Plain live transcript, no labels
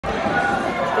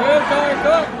Connor,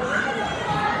 cook.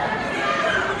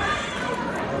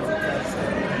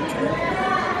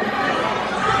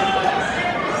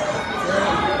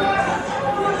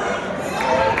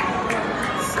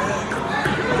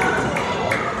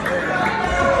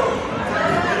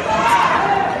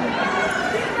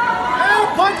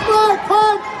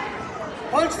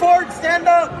 Punch forward, stand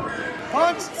up.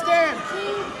 Punch, stand.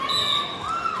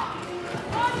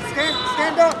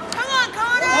 Stand up. Come on,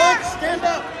 Connor. Punch, stand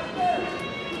up.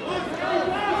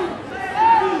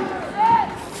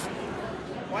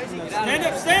 Stand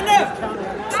up, stand up.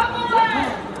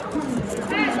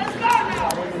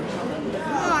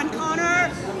 Come on,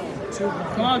 Connor.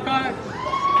 Come on, Connor.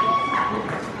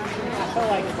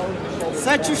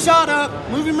 Set your shot up.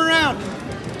 Move him around.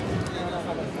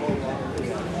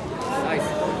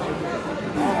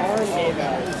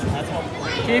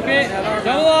 Keep it.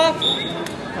 Double off.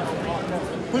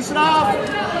 Push it off.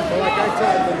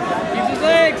 Keep his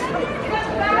legs.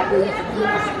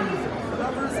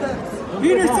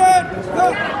 Peterson. Go.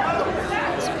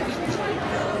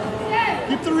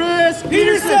 Keep the wrist.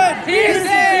 Peterson.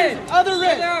 Peterson. Other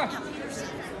wrist.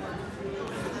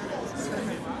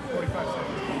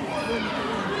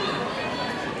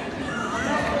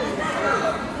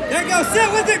 There you go. Sit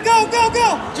with it. Go, go,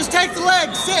 go. Just take the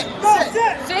leg. Sit. Go,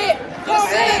 sit. Sit. Go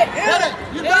sit. Get it.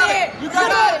 You got it. You got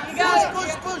it. You got it.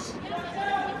 Push, push.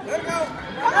 There you go.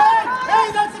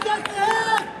 Hey, that's against the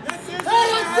head. Hey,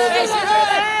 that's against the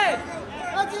head.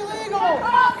 That's illegal.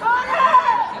 Come on, Connor.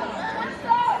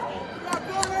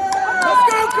 Let's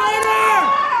go, Connor.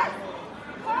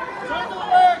 Turn the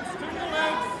legs. Turn the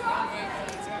legs.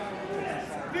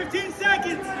 15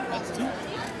 seconds. That's two.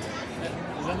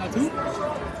 Is that not two?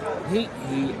 Is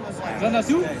that not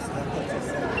two?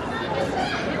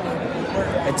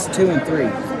 It's 2 and 3.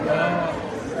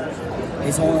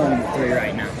 He's only on 3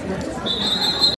 right now.